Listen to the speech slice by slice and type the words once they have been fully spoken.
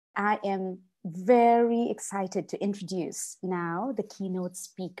I am very excited to introduce now the keynote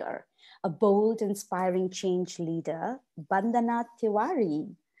speaker, a bold, inspiring change leader, Bandana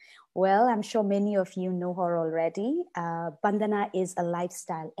Tewari. Well, I'm sure many of you know her already. Bandana is a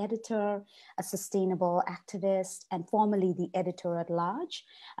lifestyle editor, a sustainable activist, and formerly the editor at large,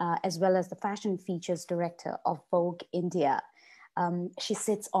 as well as the fashion features director of Vogue India. She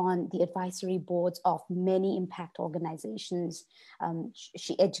sits on the advisory boards of many impact organizations.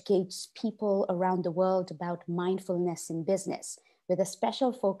 She educates people around the world about mindfulness in business with a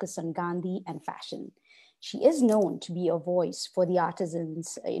special focus on Gandhi and fashion. She is known to be a voice for the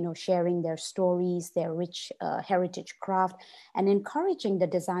artisans, sharing their stories, their rich heritage craft, and encouraging the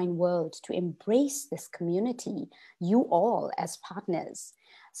design world to embrace this community, you all as partners.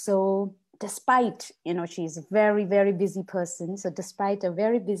 So despite, she's a very, very busy person. So despite a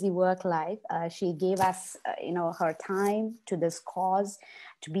very busy work life, she gave us, her time to this cause,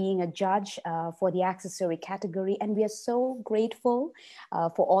 to being a judge for the accessory category. And we are so grateful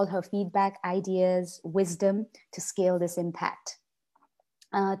for all her feedback, ideas, wisdom to scale this impact.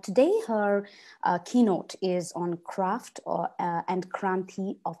 Today, her keynote is on craft and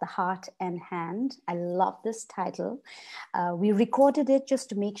Kranti of the heart and hand. I love this title. We recorded it just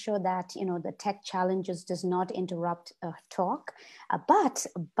to make sure that the tech challenges does not interrupt talk. But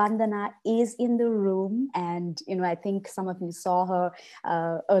Bandana is in the room, and I think some of you saw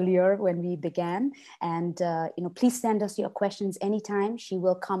her earlier when we began. And please send us your questions anytime. She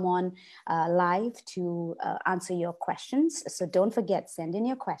will come on live to answer your questions. So don't forget, send in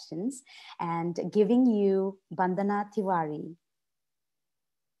your questions, and giving you Bandana Tewari.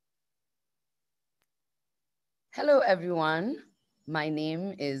 Hello, everyone. My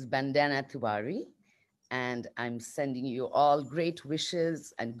name is Bandana Tewari, and I'm sending you all great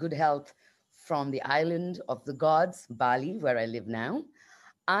wishes and good health from the island of the gods, Bali, where I live now.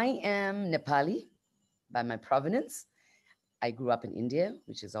 I am Nepali by my provenance. I grew up in India,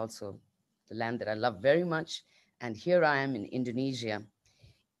 which is also the land that I love very much. And here I am in Indonesia,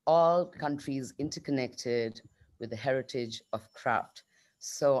 all countries interconnected with the heritage of craft.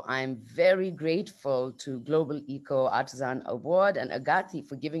 So I'm very grateful to Global Eco Artisan Award and Agati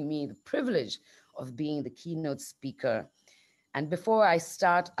for giving me the privilege of being the keynote speaker. And before I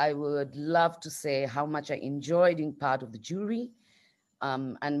start, I would love to say how much I enjoyed being part of the jury.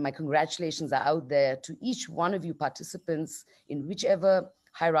 And my congratulations are out there to each one of you participants in whichever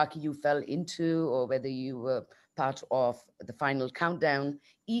hierarchy you fell into, or whether you were part of the final countdown.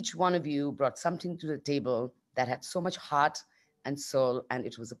 Each one of you brought something to the table that had so much heart and soul, and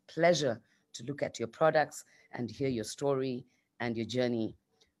it was a pleasure to look at your products and hear your story and your journey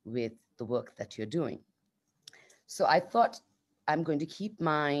with the work that you're doing. So I thought I'm going to keep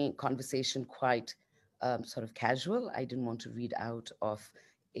my conversation quite sort of casual. I didn't want to read out of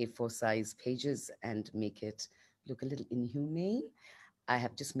A4 size pages and make it look a little inhumane. I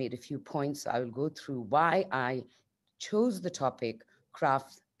have just made a few points. So I will go through why I chose the topic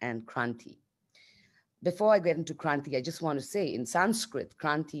craft and Kranti. Before I get into Kranti, I just want to say in Sanskrit,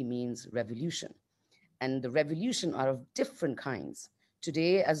 Kranti means revolution. And the revolution are of different kinds.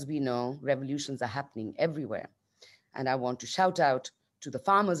 Today, as we know, revolutions are happening everywhere. And I want to shout out to the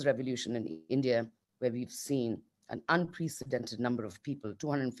farmers' revolution in India, where we've seen an unprecedented number of people,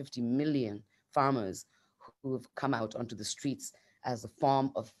 250 million farmers who have come out onto the streets as a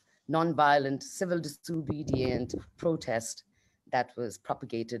form of nonviolent, civil disobedient protest that was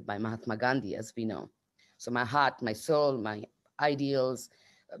propagated by Mahatma Gandhi, as we know. So my heart, my soul, my ideals,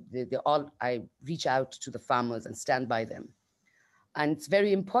 they all, I reach out to the farmers and stand by them. And it's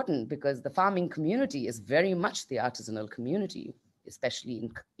very important because the farming community is very much the artisanal community, especially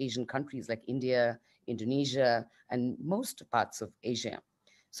in Asian countries like India, Indonesia, and most parts of Asia.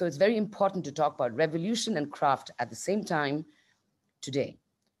 So it's very important to talk about revolution and craft at the same time today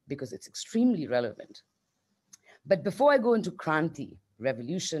because it's extremely relevant. But before I go into Kranti,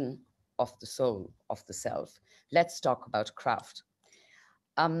 revolution of the soul, of the self, let's talk about craft.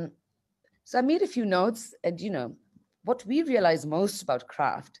 Um, so I made a few notes, and what we realize most about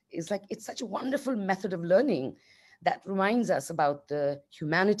craft is like it's such a wonderful method of learning that reminds us about the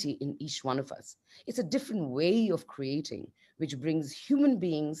humanity in each one of us. It's a different way of creating, which brings human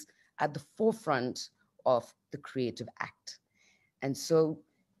beings at the forefront of the creative act. And so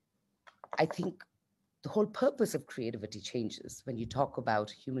I think the whole purpose of creativity changes when you talk about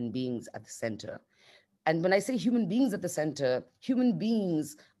human beings at the center. And when I say human beings at the center, human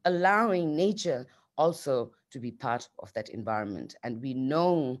beings allowing nature also to be part of that environment. And we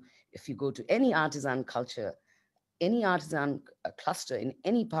know if you go to any artisan culture, any artisan cluster in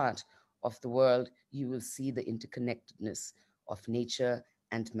any part of the world, you will see the interconnectedness of nature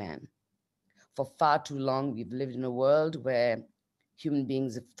and man. For far too long, we've lived in a world where human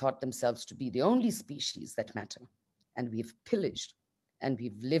beings have thought themselves to be the only species that matter. And we've pillaged and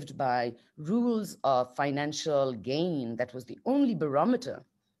we've lived by rules of financial gain that was the only barometer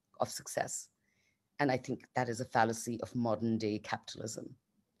of success. And I think that is a fallacy of modern day capitalism.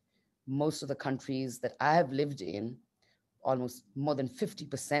 Most of the countries that I have lived in, almost more than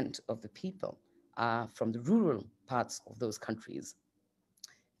 50% of the people are from the rural parts of those countries.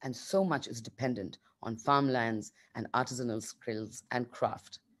 And so much is dependent on farmlands and artisanal skills and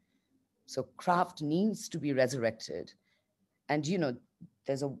craft. So craft needs to be resurrected. And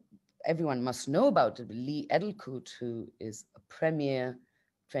there's a everyone must know about it. Lee Edelkoot, who is a premier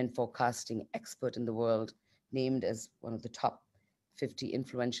trend forecasting expert in the world, named as one of the top 50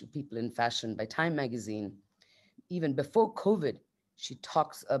 influential people in fashion by Time magazine. Even before COVID, she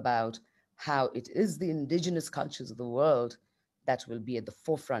talks about how it is the indigenous cultures of the world that will be at the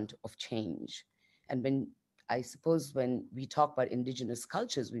forefront of change. And I suppose when we talk about indigenous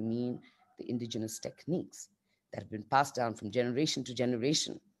cultures, we mean the indigenous techniques that have been passed down from generation to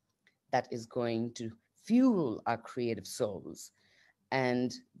generation that is going to fuel our creative souls.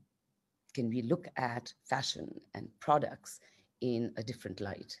 And can we look at fashion and products in a different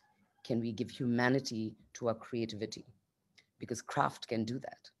light? Can we give humanity to our creativity? Because craft can do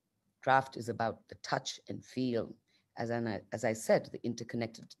that. Craft is about the touch and feel, as I said, the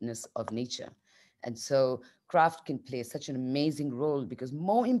interconnectedness of nature. And so craft can play such an amazing role because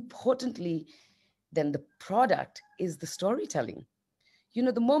more importantly than the product is the storytelling.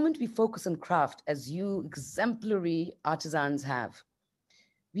 The moment we focus on craft, as you exemplary artisans have,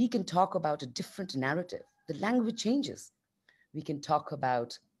 we can talk about a different narrative. The language changes. We can talk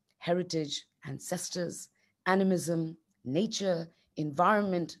about heritage, ancestors, animism, nature,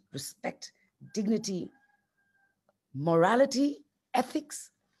 environment, respect, dignity, morality,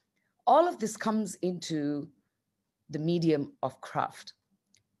 ethics. All of this comes into the medium of craft.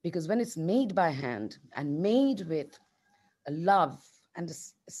 Because when it's made by hand and made with a love and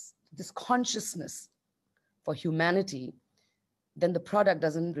this consciousness for humanity, then the product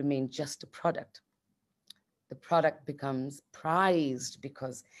doesn't remain just a product. The product becomes prized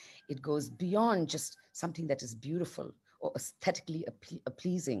because it goes beyond just something that is beautiful or aesthetically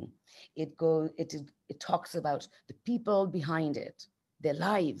pleasing. It talks about the people behind it, their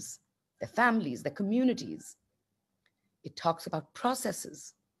lives, their families, their communities. It talks about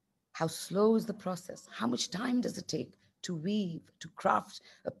processes. How slow is the process? How much time does it take to weave, to craft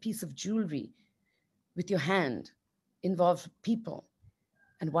a piece of jewelry with your hand? Involve people.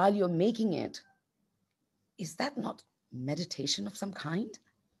 And while you're making it, is that not meditation of some kind?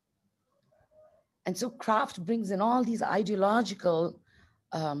 And so craft brings in all these ideological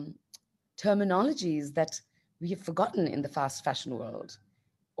terminologies that we have forgotten in the fast fashion world,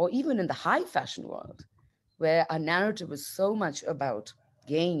 or even in the high fashion world, where our narrative is so much about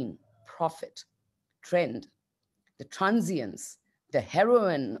gain, profit, trend, the transience. The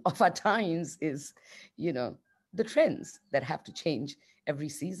heroine of our times is, the trends that have to change every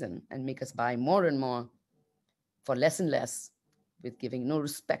season and make us buy more and more for less and less, with giving no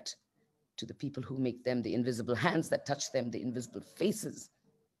respect to the people who make them, the invisible hands that touch them, the invisible faces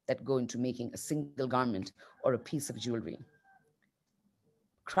that go into making a single garment or a piece of jewelry.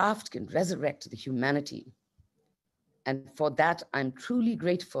 Craft can resurrect the humanity. And for that, I'm truly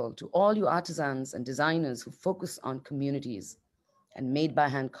grateful to all you artisans and designers who focus on communities and made by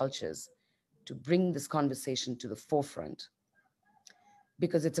hand cultures to bring this conversation to the forefront.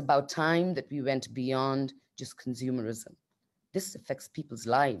 Because it's about time that we went beyond just consumerism. This affects people's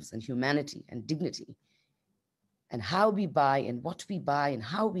lives and humanity and dignity. And how we buy and what we buy and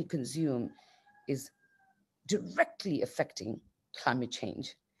how we consume is directly affecting climate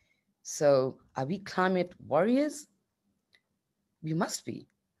change. So are we climate warriors? We must be.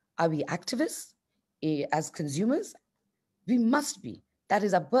 Are we activists as consumers? We must be. That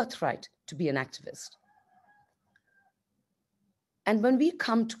is our birthright, to be an activist. And when we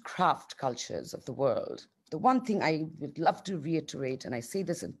come to craft cultures of the world, the one thing I would love to reiterate, and I say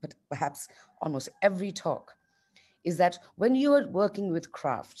this in perhaps almost every talk, is that when you are working with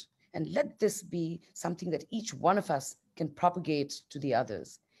craft, and let this be something that each one of us can propagate to the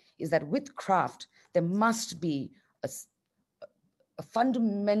others, is that with craft, there must be a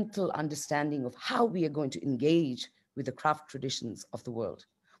fundamental understanding of how we are going to engage with the craft traditions of the world.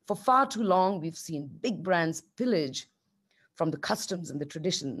 For far too long, we've seen big brands pillage from the customs and the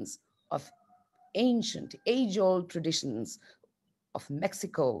traditions of ancient, age-old traditions of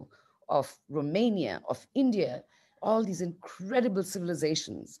Mexico, of Romania, of India, all these incredible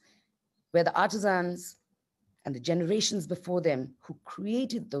civilizations where the artisans And the generations before them who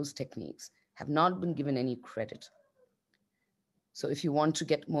created those techniques have not been given any credit. So if you want to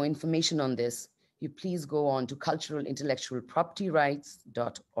get more information on this, you please go on to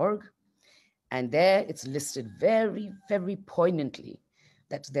culturalintellectualpropertyrights.org. And there it's listed very, very poignantly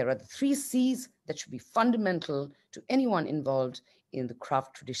that there are the 3 C's that should be fundamental to anyone involved in the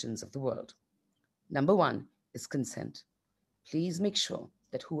craft traditions of the world. Number 1 is consent. Please make sure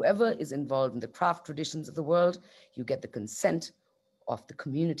that whoever is involved in the craft traditions of the world, you get the consent of the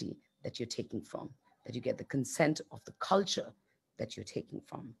community that you're taking from, that you get the consent of the culture that you're taking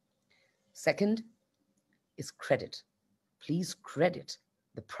from. Second is credit. Please credit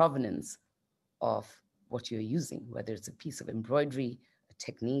the provenance of what you're using, whether it's a piece of embroidery, a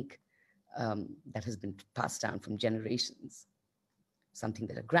technique that has been passed down from generations, something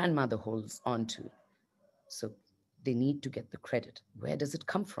that a grandmother holds on to. So they need to get the credit. Where does it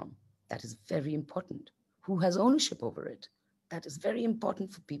come from? That is very important. Who has ownership over it? That is very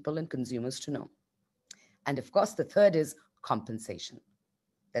important for people and consumers to know. And of course, the third is compensation,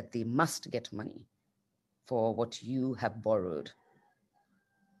 that they must get money for what you have borrowed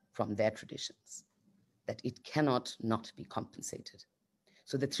from their traditions, that it cannot not be compensated.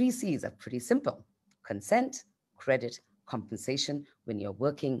 So the 3 C's are pretty simple: consent, credit, compensation when you're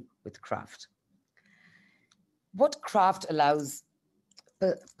working with craft. What craft allows,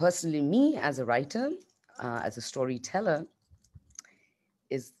 personally, me as a writer, as a storyteller,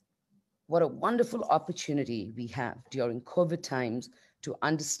 is what a wonderful opportunity we have during COVID times to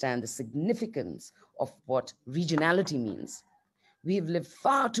understand the significance of what regionality means. We've lived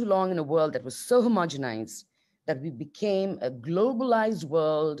far too long in a world that was so homogenized that we became a globalized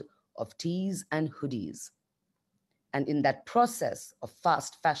world of tees and hoodies. And in that process of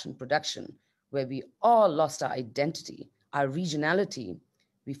fast fashion production, where we all lost our identity, our regionality,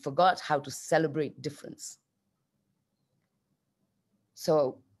 we forgot how to celebrate difference.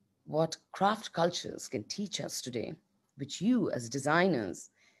 So what craft cultures can teach us today, which you as designers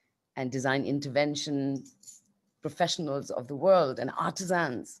and design intervention professionals of the world and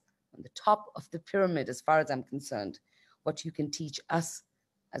artisans on the top of the pyramid, as far as I'm concerned, what you can teach us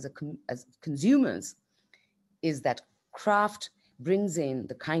as consumers is that craft brings in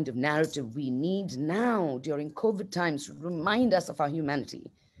the kind of narrative we need now during COVID times to remind us of our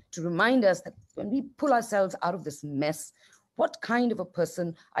humanity, to remind us that when we pull ourselves out of this mess, what kind of a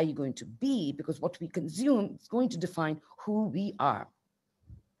person are you going to be? Because what we consume is going to define who we are.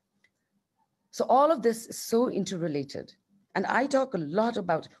 So all of this is so interrelated. And I talk a lot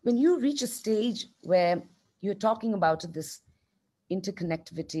about when you reach a stage where you're talking about this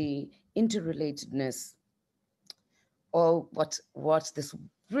interconnectivity, interrelatedness, or what this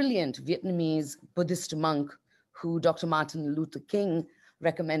brilliant Vietnamese Buddhist monk who Dr. Martin Luther King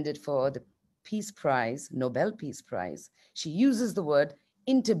recommended for the Peace Prize, Nobel Peace Prize, she uses the word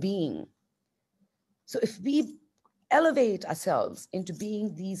interbeing. So if we elevate ourselves into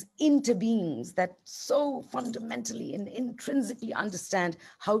being these interbeings that so fundamentally and intrinsically understand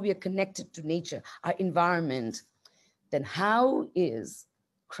how we are connected to nature, our environment, then how is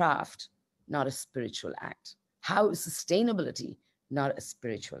craft not a spiritual act? How is sustainability not a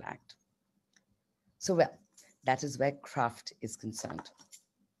spiritual act? So, well, that is where craft is concerned.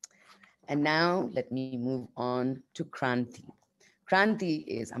 And now let me move on to Kranti. Kranti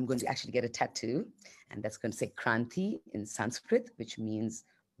is, I'm going to actually get a tattoo, and that's going to say Kranti in Sanskrit, which means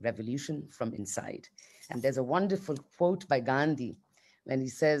revolution from inside. And there's a wonderful quote by Gandhi when he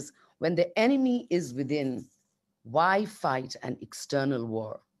says, "When the enemy is within, why fight an external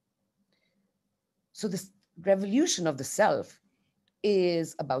war?" So this revolution of the self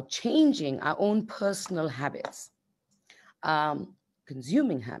is about changing our own personal habits,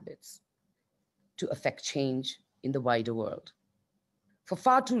 consuming habits, to affect change in the wider world. For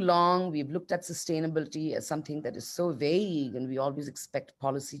far too long, we've looked at sustainability as something that is so vague, and we always expect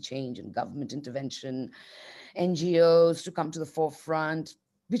policy change and government intervention, NGOs to come to the forefront,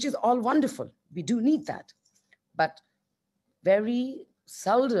 which is all wonderful. We do need that. But very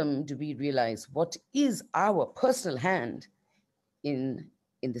seldom do we realize what is our personal hand in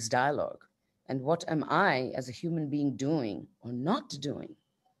this dialogue, and what am I as a human being doing or not doing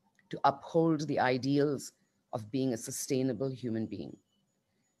to uphold the ideals of being a sustainable human being.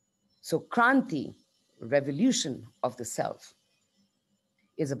 So Kranti, revolution of the self,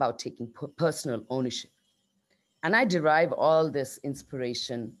 is about taking personal ownership. And I derive all this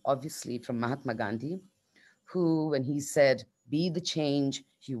inspiration, obviously, from Mahatma Gandhi, who, when he said, "Be the change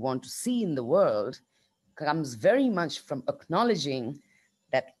you want to see in the world," comes very much from acknowledging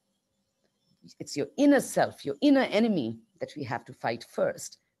that it's your inner self, your inner enemy, that we have to fight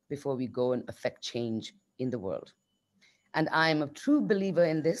first before we go and affect change in the world. And I'm a true believer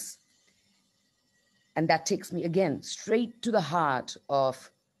in this. And that takes me again straight to the heart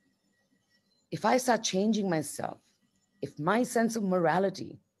of, if I start changing myself, if my sense of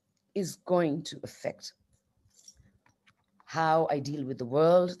morality is going to affect how I deal with the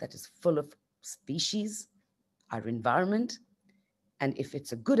world that is full of species, our environment, and if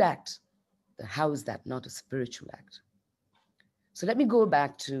it's a good act, then how is that not a spiritual act? So let me go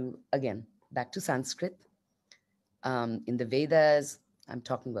back to, again, back to Sanskrit. In the Vedas, I'm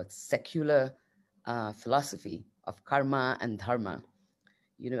talking about secular philosophy of karma and dharma.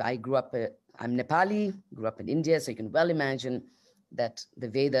 You know, I'm Nepali, grew up in India, so you can well imagine that the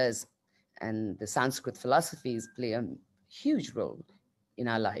Vedas and the Sanskrit philosophies play a huge role in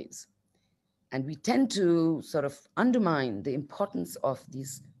our lives. And we tend to sort of undermine the importance of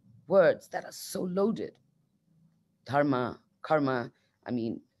these words that are so loaded. Dharma, karma. I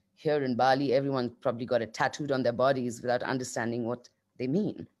mean, here in Bali, everyone probably got it tattooed on their bodies without understanding what they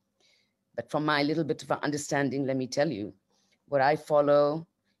mean. But from my little bit of understanding, let me tell you, what I follow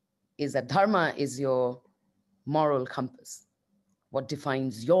is that dharma is your moral compass, what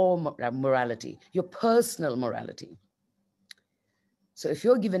defines your morality, your personal morality. So if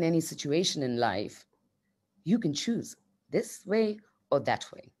you're given any situation in life, you can choose this way or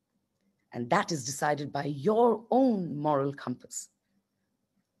that way. And that is decided by your own moral compass.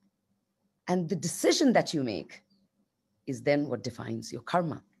 And the decision that you make is then what defines your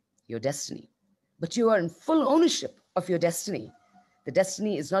karma, your destiny. But you are in full ownership of your destiny. The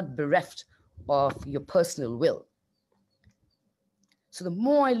destiny is not bereft of your personal will. So the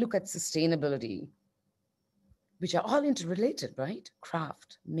more I look at sustainability, which are all interrelated, right?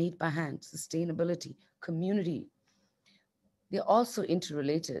 Craft, made by hand, sustainability, community, they're also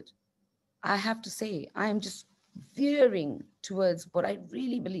interrelated. I have to say, I am just veering towards what I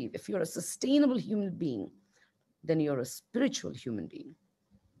really believe. If you're a sustainable human being, then you're a spiritual human being.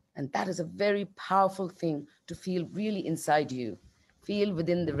 And that is a very powerful thing to feel really inside you, feel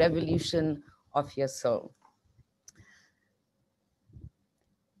within the revolution of your soul.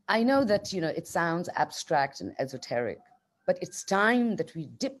 I know that, it sounds abstract and esoteric, but it's time that we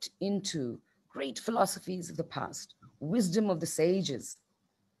dipped into great philosophies of the past, wisdom of the sages,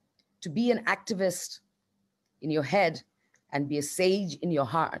 to be an activist in your head and be a sage in your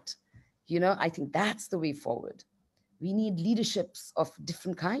heart. I think that's the way forward. We need leaderships of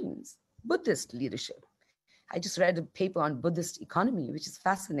different kinds. Buddhist leadership. I just read a paper on Buddhist economy, which is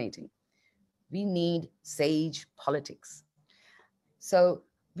fascinating. We need sage politics. So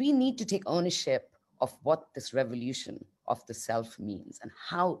we need to take ownership of what this revolution of the self means and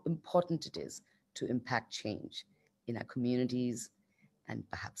how important it is to impact change in our communities and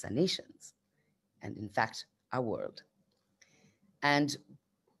perhaps our nations, and in fact, our world. And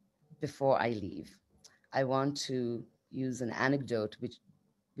before I leave, I want to use an anecdote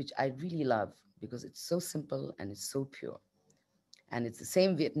which I really love because it's so simple and it's so pure. And it's the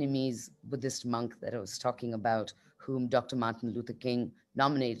same Vietnamese Buddhist monk that I was talking about, whom Dr. Martin Luther King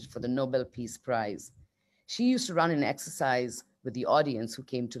nominated for the Nobel Peace Prize. She used to run an exercise with the audience who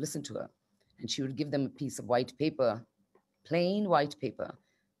came to listen to her. And she would give them a piece of white paper, plain white paper,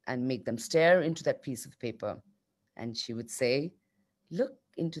 and make them stare into that piece of paper. And she would say, look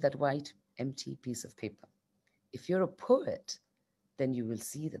into that white, empty piece of paper. If you're a poet, then you will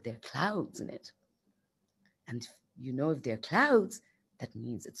see that there are clouds in it. And if there are clouds, that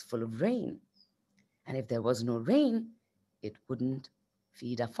means it's full of rain. And if there was no rain, it wouldn't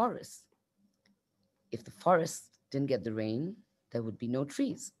feed our forests. If the forest didn't get the rain, there would be no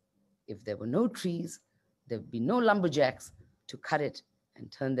trees. If there were no trees, there would be no lumberjacks to cut it and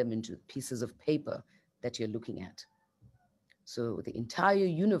turn them into pieces of paper that you're looking at. So the entire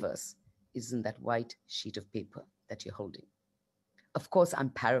universe is in that white sheet of paper that you're holding. Of course, I'm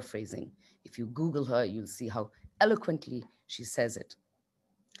paraphrasing. If you Google her, you'll see how eloquently she says it.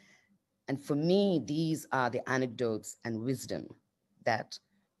 And for me, these are the anecdotes and wisdom that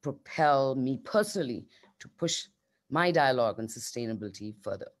propel me personally to push my dialogue on sustainability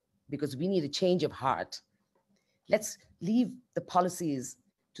further, because we need a change of heart. Let's leave the policies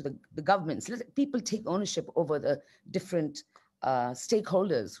to the governments. Let people take ownership over the different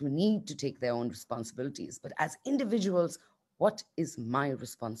stakeholders who need to take their own responsibilities. But as individuals, what is my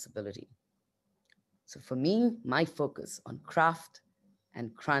responsibility? So for me, my focus on craft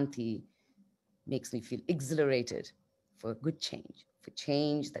and Kranti makes me feel exhilarated for good change, for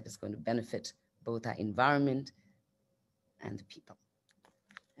change that is going to benefit both our environment and the people.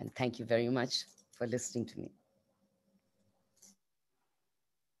 And thank you very much for listening to me.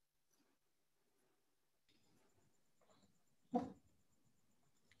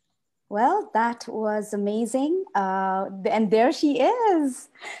 Well, that was amazing. And there she is.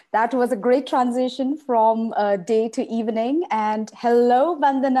 That was a great transition from day to evening. And hello,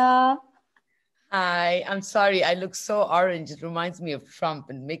 Bandana. Hi, I'm sorry. I look so orange. It reminds me of Trump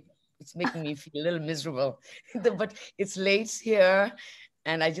and it's making me feel a little miserable. But it's late here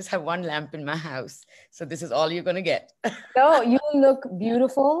and I just have one lamp in my house. So this is all you're going to get. No, you look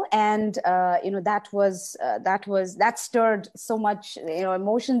beautiful, and that stirred so much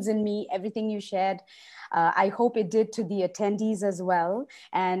emotions in me. Everything you shared, I hope it did to the attendees as well.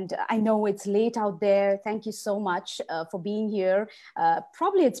 And I know it's late out there. Thank you so much for being here.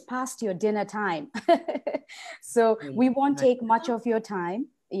 Probably it's past your dinner time, so we won't take much of your time.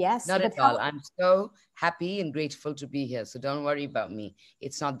 Yes, Not but at all. I'm so happy and grateful to be here. So don't worry about me.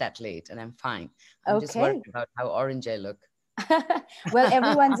 It's not that late and I'm fine. I'm just okay. worried about how orange I look. Well,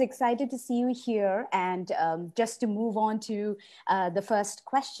 everyone's excited to see you here. And just to move on to the first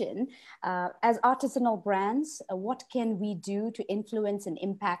question, as artisanal brands, what can we do to influence and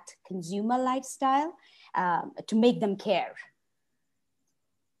impact consumer lifestyle to make them care?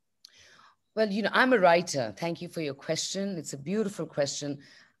 Well, I'm a writer. Thank you for your question. It's a beautiful question.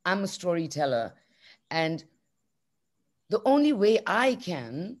 I'm a storyteller. And the only way I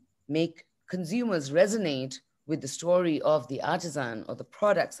can make consumers resonate with the story of the artisan or the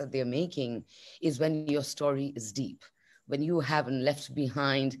products that they're making is when your story is deep, when you haven't left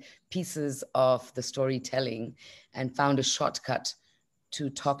behind pieces of the storytelling and found a shortcut to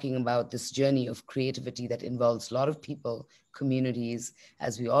talking about this journey of creativity that involves a lot of people, communities,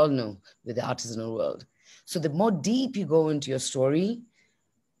 as we all know, with the artisanal world. So the more deep you go into your story,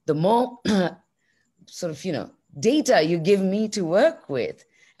 the more sort of, data you give me to work with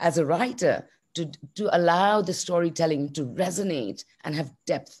as a writer to allow the storytelling to resonate and have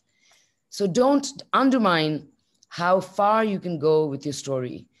depth. So don't undermine how far you can go with your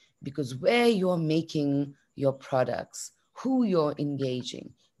story, because where you're making your products, who you're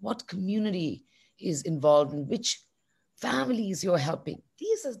engaging, what community is involved in, which families you're helping.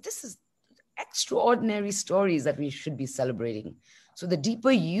 This is extraordinary stories that we should be celebrating. So the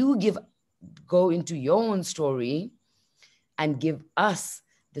deeper you go into your own story and give us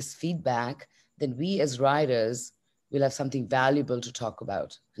this feedback, then we as writers will have something valuable to talk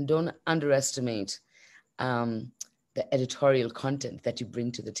about. And don't underestimate the editorial content that you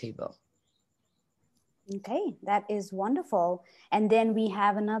bring to the table. Okay, that is wonderful. And then we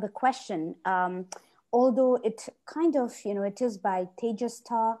have another question. Although it kind of, it is by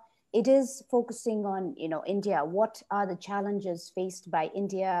Tejasta, it is focusing on, India. What are the challenges faced by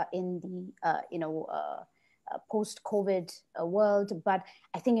India in the, post-COVID world? But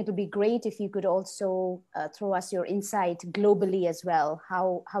I think it would be great if you could also throw us your insight globally as well.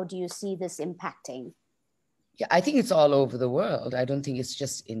 How do you see this impacting? Yeah, I think it's all over the world. I don't think it's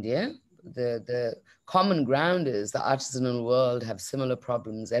just India. The common ground is the artisanal world have similar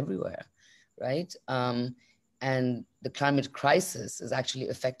problems everywhere, right? And the climate crisis is actually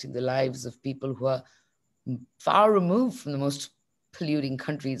affecting the lives of people who are far removed from the most polluting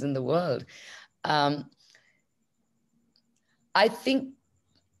countries in the world. I think,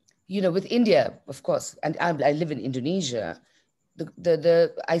 with India, of course, and I live in Indonesia,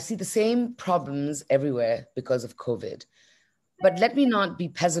 I see the same problems everywhere because of COVID. But let me not be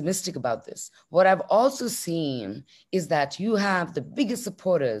pessimistic about this. What I've also seen is that you have the biggest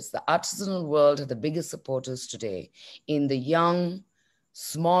supporters, the artisanal world have the biggest supporters today in the young,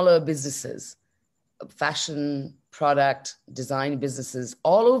 smaller businesses, fashion, product, design businesses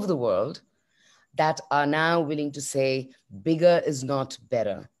all over the world that are now willing to say, bigger is not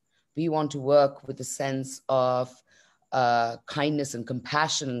better. We want to work with a sense of kindness and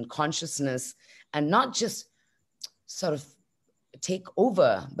compassion and consciousness, and not just sort of take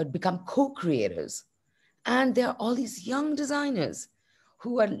over, but become co-creators. And there are all these young designers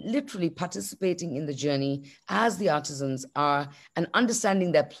who are literally participating in the journey as the artisans are and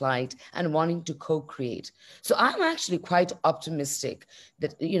understanding their plight and wanting to co-create. So I'm actually quite optimistic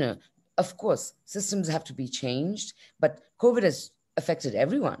that, of course, systems have to be changed, but COVID has affected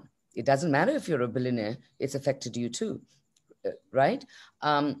everyone. It doesn't matter if you're a billionaire, it's affected you too, right?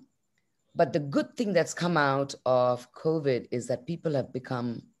 But the good thing that's come out of COVID is that people have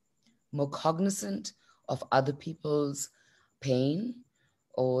become more cognizant of other people's pain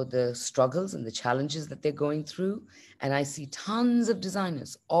or the struggles and the challenges that they're going through. And I see tons of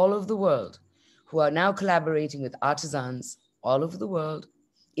designers all over the world who are now collaborating with artisans all over the world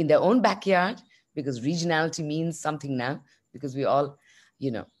in their own backyard, because regionality means something now, because we all,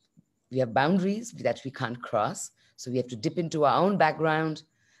 we have boundaries that we can't cross. So we have to dip into our own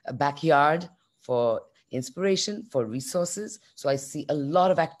backyard for inspiration, for resources. So I see a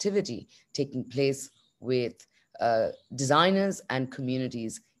lot of activity taking place with designers and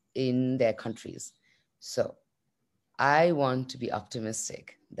communities in their countries. So I want to be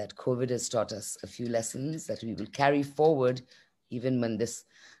optimistic that COVID has taught us a few lessons that we will carry forward even when this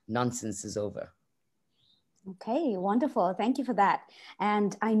nonsense is over. Okay, wonderful. Thank you for that.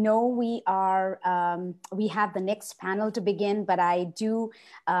 And I know we have the next panel to begin, but I do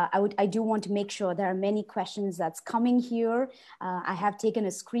want to make sure there are many questions that's coming here. I have taken a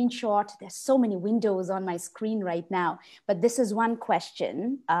screenshot. There's so many windows on my screen right now, but this is one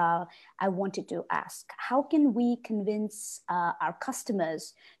question I wanted to ask. How can we convince our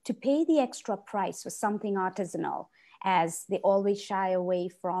customers to pay the extra price for something artisanal, as they always shy away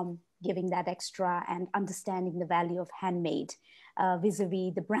from giving that extra and understanding the value of handmade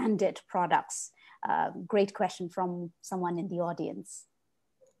vis-a-vis the branded products? Great question from someone in the audience.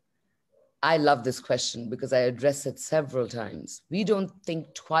 I love this question because I address it several times. We don't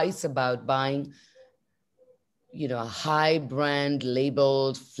think twice about buying, high brand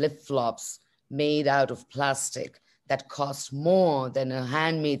labeled flip-flops made out of plastic that cost more than a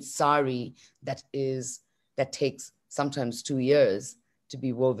handmade sari that takes sometimes 2 years to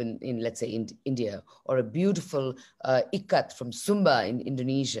be woven in, let's say, in India, or a beautiful ikat from Sumba in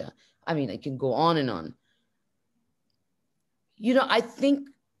Indonesia. I mean, I can go on and on. I think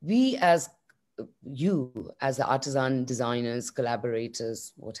we as the artisan designers,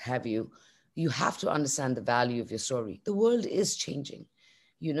 collaborators, what have you, you have to understand the value of your story. The world is changing.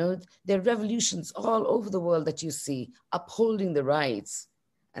 There are revolutions all over the world that you see upholding the rights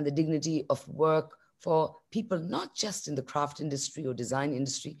and the dignity of work for people, not just in the craft industry or design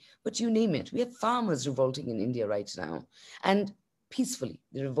industry, but you name it. We have farmers revolting in India right now, and peacefully.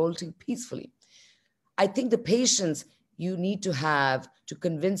 They're revolting peacefully. I think the patience you need to have to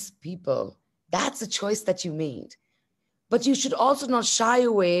convince people, that's a choice that you made. But you should also not shy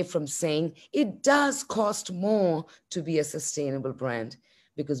away from saying it does cost more to be a sustainable brand,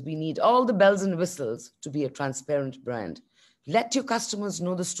 because we need all the bells and whistles to be a transparent brand. Let your customers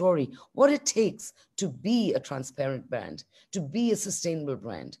know the story, what it takes to be a transparent brand, to be a sustainable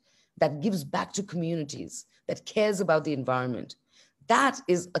brand that gives back to communities, that cares about the environment. That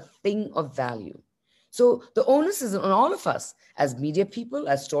is a thing of value. So the onus is on all of us. As media people,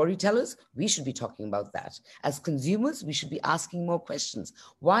 as storytellers, we should be talking about that. As consumers, we should be asking more questions.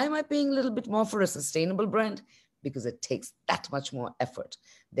 Why am I paying a little bit more for a sustainable brand? Because it takes that much more effort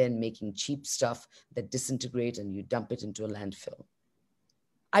than making cheap stuff that disintegrate and you dump it into a landfill.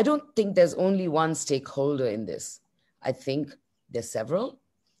 I don't think there's only one stakeholder in this. I think there's several,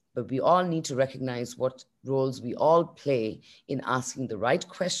 but we all need to recognize what roles we all play in asking the right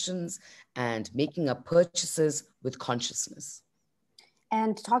questions and making our purchases with consciousness.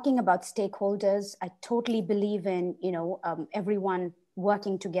 And talking about stakeholders, I totally believe in, everyone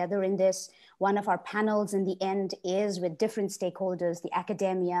working together in this. One of our panels in the end is with different stakeholders, the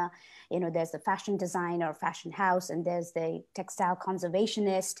academia, there's the fashion designer, fashion house, and there's the textile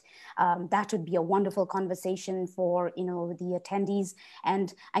conservationist. That would be a wonderful conversation for, the attendees.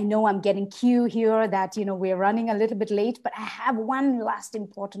 And I know I'm getting cue here that, we're running a little bit late, but I have one last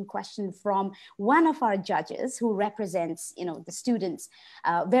important question from one of our judges who represents, the students.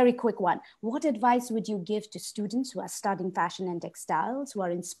 Very quick one. What advice would you give to students who are studying fashion and textiles, who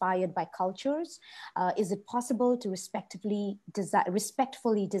are inspired by cultures? Is it possible to respectfully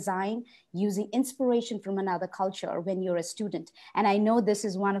design using inspiration from another culture when you're a student? And I know this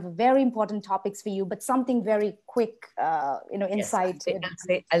is one of the very important topics for you, but something very quick, insight.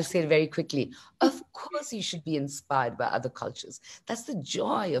 Yes, I'll say it very quickly. Of course, you should be inspired by other cultures. That's the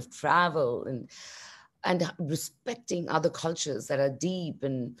joy of travel and respecting other cultures that are deep.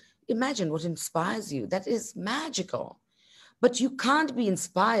 And imagine what inspires you. That is magical. But you can't be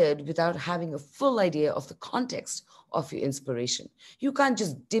inspired without having a full idea of the context of your inspiration. You can't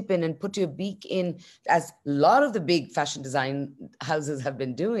just dip in and put your beak in, as a lot of the big fashion design houses have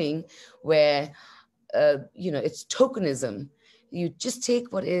been doing, where, it's tokenism. You just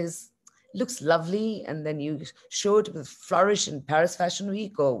take what looks lovely, and then you show it with flourish in Paris Fashion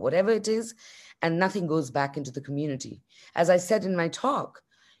Week or whatever it is, and nothing goes back into the community. As I said in my talk,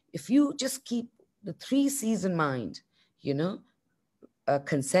 if you just keep the 3 C's in mind,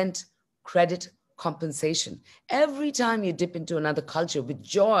 consent, credit, compensation. Every time you dip into another culture with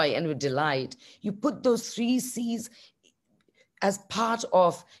joy and with delight, you put those 3 C's as part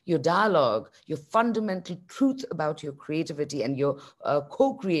of your dialogue, your fundamental truth about your creativity and your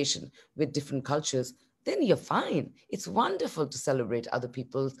co-creation with different cultures, then you're fine. It's wonderful to celebrate other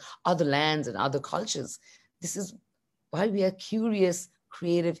people's, other lands and other cultures. This is why we are curious,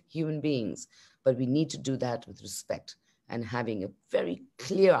 creative human beings. but we need to do that with respect and having a very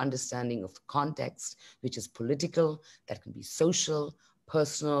clear understanding of the context, which is political, that can be social,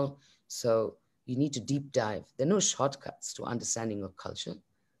 personal. So you need to deep dive. There are no shortcuts to understanding of culture.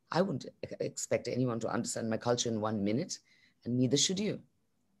 I wouldn't expect anyone to understand my culture in 1 minute, and neither should you.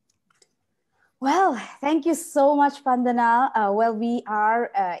 Well, thank you so much, Bandana. Well, we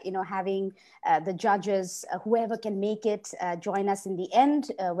are, having the judges, whoever can make it, join us in the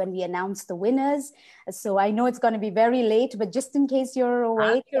end when we announce the winners. So I know it's going to be very late, but just in case you're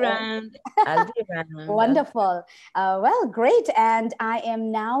awake. I'll be around. I'll be around. Wonderful. Well, great. And I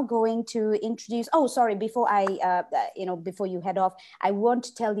am now going to introduce, oh, sorry, before before you head off, I want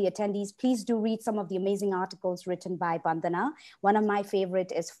to tell the attendees, please do read some of the amazing articles written by Bandana. One of my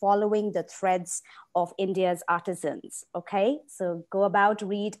favorite is Following the Threads of India's Artisans. Okay, so go about,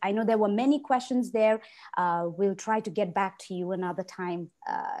 read. I know there were many questions there. We'll try to get back to you another time.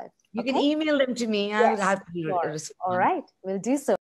 You can email them to me. Yes, I'll have to sure. respond. All right, we'll do so.